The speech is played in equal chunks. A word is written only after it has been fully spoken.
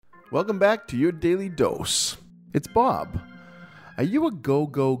Welcome back to your daily dose. It's Bob. Are you a go,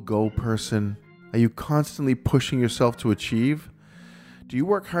 go, go person? Are you constantly pushing yourself to achieve? Do you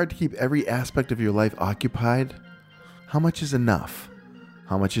work hard to keep every aspect of your life occupied? How much is enough?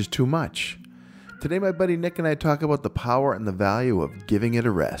 How much is too much? Today, my buddy Nick and I talk about the power and the value of giving it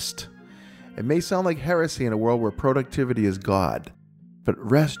a rest. It may sound like heresy in a world where productivity is God, but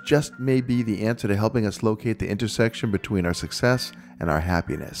rest just may be the answer to helping us locate the intersection between our success and our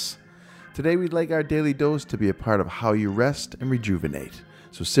happiness. Today, we'd like our daily dose to be a part of how you rest and rejuvenate.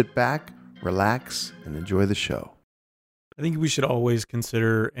 So sit back, relax, and enjoy the show. I think we should always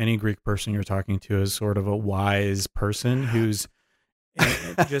consider any Greek person you're talking to as sort of a wise person who's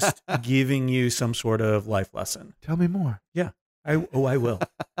just giving you some sort of life lesson. Tell me more. Yeah. I will.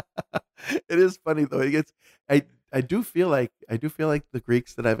 It is funny though. I do feel like the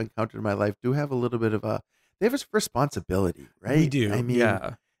Greeks that I've encountered in my life do have a little bit of they have a responsibility, right? We do. I mean,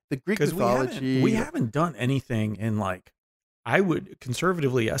 yeah. The Greek mythology. We haven't done anything in I would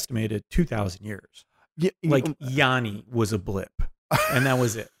conservatively estimate it 2,000 years. Yeah, Yanni was a blip, and that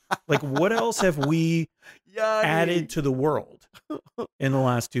was it. What else have we added to the world in the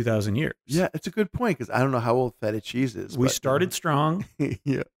last 2,000 years? Yeah, it's a good point because I don't know how old feta cheese is. We started strong,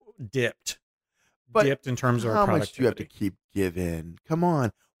 yeah, dipped in terms of our productivity. How much do you have to keep giving? Come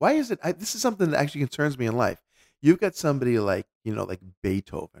on, why is it? This is something that actually concerns me in life. You've got somebody like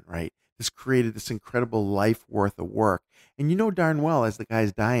Beethoven, right? This created this incredible life worth of work, and you know darn well as the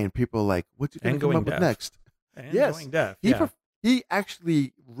guy's dying, people are like, "What's he going to come up with next?" And going deaf. He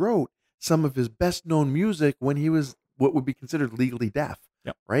actually wrote some of his best known music when he was what would be considered legally deaf.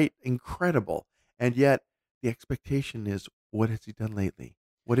 Yep. Right? Incredible. And yet the expectation is, what has he done lately?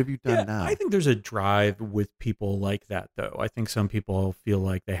 What have you done now? I think there's a drive with people like that, though. I think some people feel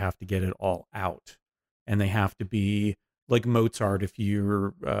like they have to get it all out, and they have to be like Mozart. If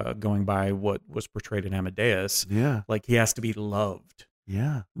you're going by what was portrayed in Amadeus, he has to be loved,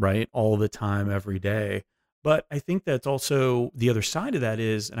 right, all the time, every day. But I think that's also the other side of that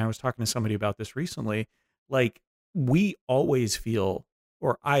is, and I was talking to somebody about this recently, we always feel,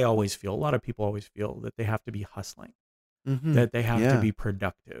 or I always feel, a lot of people always feel that they have to be hustling, that they have to be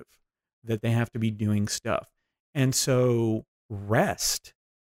productive, that they have to be doing stuff. And so rest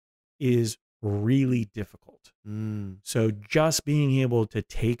is really difficult. So just being able to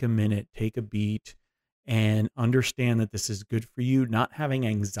take a minute, take a beat, and understand that this is good for you, not having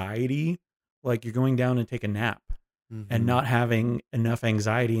anxiety, like you're going down and take a nap, and not having enough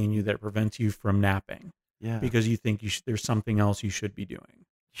anxiety in you that prevents you from napping. Yeah. Because you think there's something else you should be doing.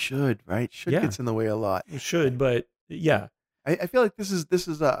 Should, right? Should gets in the way a lot. It should, but yeah. I feel like this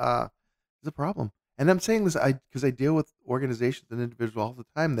is a problem. And I'm saying this because I deal with organizations and individuals all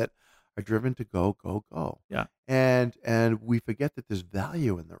the time that are driven to go, go, go. Yeah. And we forget that there's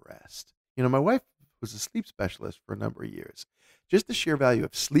value in the rest. You know, my wife was a sleep specialist for a number of years. Just the sheer value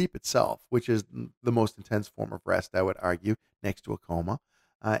of sleep itself, which is the most intense form of rest, I would argue, next to a coma.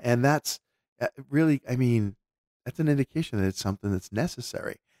 And that's really, I mean, that's an indication that it's something that's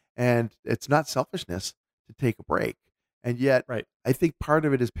necessary. And it's not selfishness to take a break. And yet, I think part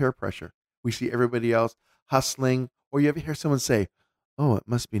of it is peer pressure. We see everybody else hustling, or you ever hear someone say, "Oh, it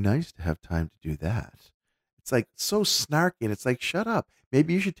must be nice to have time to do that." It's so snarky, and it's shut up.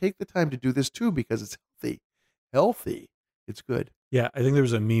 Maybe you should take the time to do this too because it's healthy. It's good. Yeah, I think there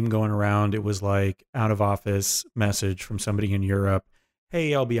was a meme going around. It was out of office message from somebody in Europe.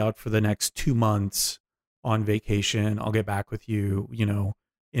 Hey, I'll be out for the next 2 months on vacation. I'll get back with you,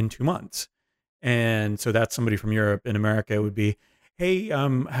 in 2 months. And so that's somebody from Europe. In America, it would be, hey,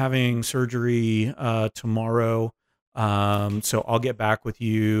 I'm having surgery tomorrow. So I'll get back with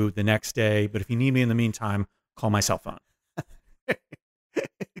you the next day. But if you need me in the meantime, call my cell phone.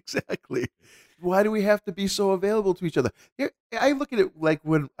 Exactly. Why do we have to be so available to each other? Here, I look at it like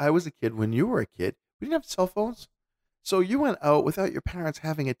when I was a kid, when you were a kid, we didn't have cell phones. So you went out without your parents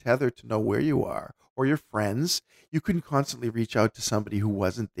having a tether to know where you are, or your friends. You couldn't constantly reach out to somebody who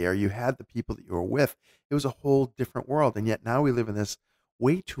wasn't there. You had the people that you were with. It was a whole different world. And yet now we live in this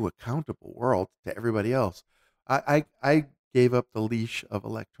way too accountable world to everybody else. I gave up the leash of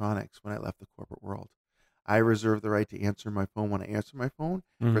electronics when I left the corporate world. I reserve the right to answer my phone when I answer my phone,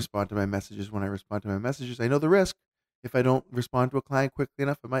 respond to my messages when I respond to my messages. I know the risk. If I don't respond to a client quickly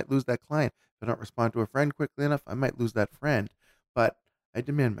enough, I might lose that client. If I don't respond to a friend quickly enough, I might lose that friend. But I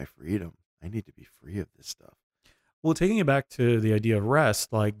demand my freedom. I need to be free of this stuff. Well, taking it back to the idea of rest,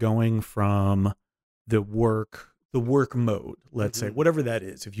 going from the work mode, let's say, whatever that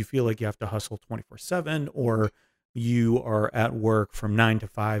is, if you feel like you have to hustle 24/7, or you are at work from 9 to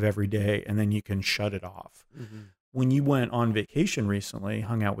 5 every day and then you can shut it off. when you went on vacation recently,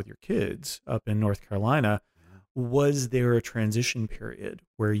 hung out with your kids up in North Carolina, was there a transition period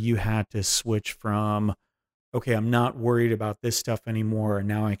where you had to switch from, okay, I'm not worried about this stuff anymore, and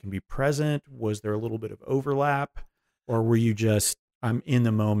now I can be present? Was there a little bit of overlap, or were you just, I'm in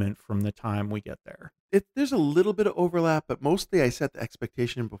the moment from the time we get there? There's a little bit of overlap, but mostly I set the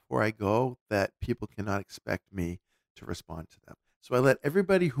expectation before I go that people cannot expect me to respond to them. So I let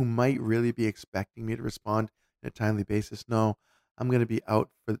everybody who might really be expecting me to respond on a timely basis know I'm going to be out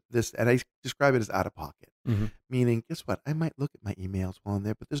for this. And I describe it as out of pocket, Mm-hmm. meaning, guess what? I might look at my emails while I'm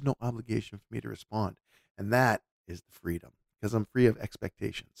there, but there's no obligation for me to respond. And that is the freedom because I'm free of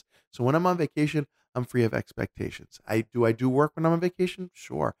expectations. So when I'm on vacation, I'm free of expectations. I do work when I'm on vacation?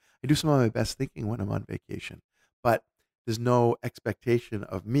 Sure. I do some of my best thinking when I'm on vacation, but there's no expectation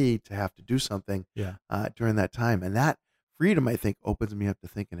of me to have to do something Yeah. during that time. And that freedom, I think, opens me up to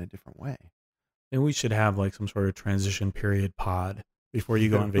think in a different way. And we should have like some sort of transition period pod before you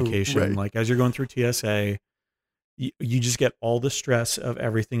go on vacation. Right. Like as you're going through TSA, you just get all the stress of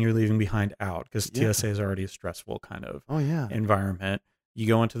everything you're leaving behind out because Yeah. TSA is already a stressful kind of Oh, yeah. environment. You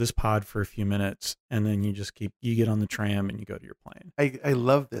go into this pod for a few minutes and then you get on the tram and you go to your plane. I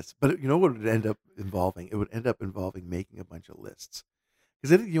love this. But you know what it would end up involving? It would end up involving making a bunch of lists.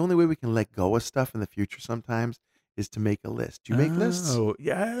 Because I think the only way we can let go of stuff in the future sometimes is to make a list. Do you make lists? Oh,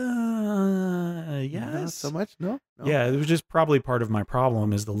 yeah. Not Yes. so much? No? Yeah, it was just probably part of my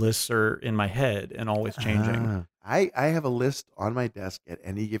problem is the lists are in my head and always changing. I have a list on my desk at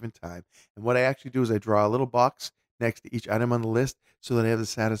any given time. And what I actually do is I draw a little box next to each item on the list so that I have the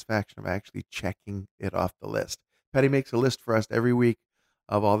satisfaction of actually checking it off the list. Patty makes a list for us every week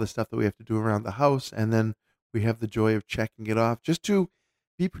of all the stuff that we have to do around the house. And then we have the joy of checking it off just to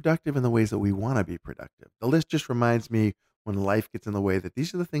be productive in the ways that we want to be productive. The list just reminds me when life gets in the way that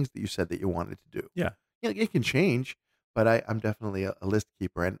these are the things that you said that you wanted to do. Yeah. It can change, but I'm definitely a list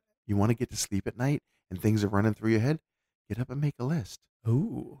keeper. And you want to get to sleep at night and things are running through your head, get up and make a list.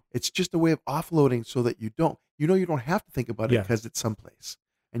 Ooh. It's just a way of offloading so that you don't have to think about it Yeah. because it's someplace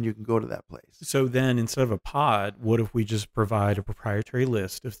and you can go to that place. So then instead of a pod, what if we just provide a proprietary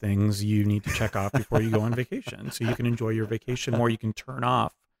list of things you need to check off before you go on vacation so you can enjoy your vacation more? You can turn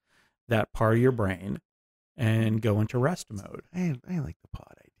off that part of your brain and go into rest mode. I like the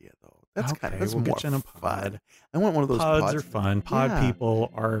pod idea though. That's Okay, that's we'll more get you in a fun. pod. I want one of those Pods are fun. Pod Yeah. people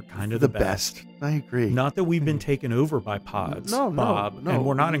are kind of the best. I agree. Not that we've been taken over by pods, No, Bob. no. And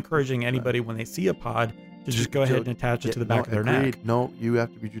we're not encouraging anybody when they see a pod to just go ahead and attach it to the back of their agreed. neck. No, you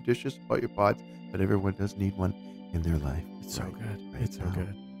have to be judicious about your pods, but everyone does need one in their life. It's so right- good. right It's so now.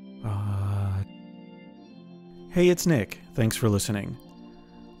 good. Hey, it's Nick. Thanks for listening.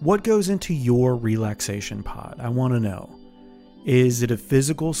 What goes into your relaxation pod? I want to know. Is it a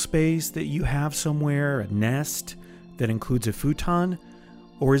physical space that you have somewhere, a nest that includes a futon?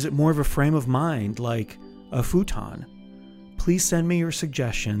 Or is it more of a frame of mind like a futon? Please send me your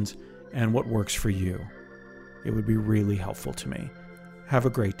suggestions and what works for you. It would be really helpful to me. Have a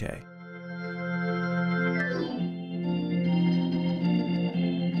great day.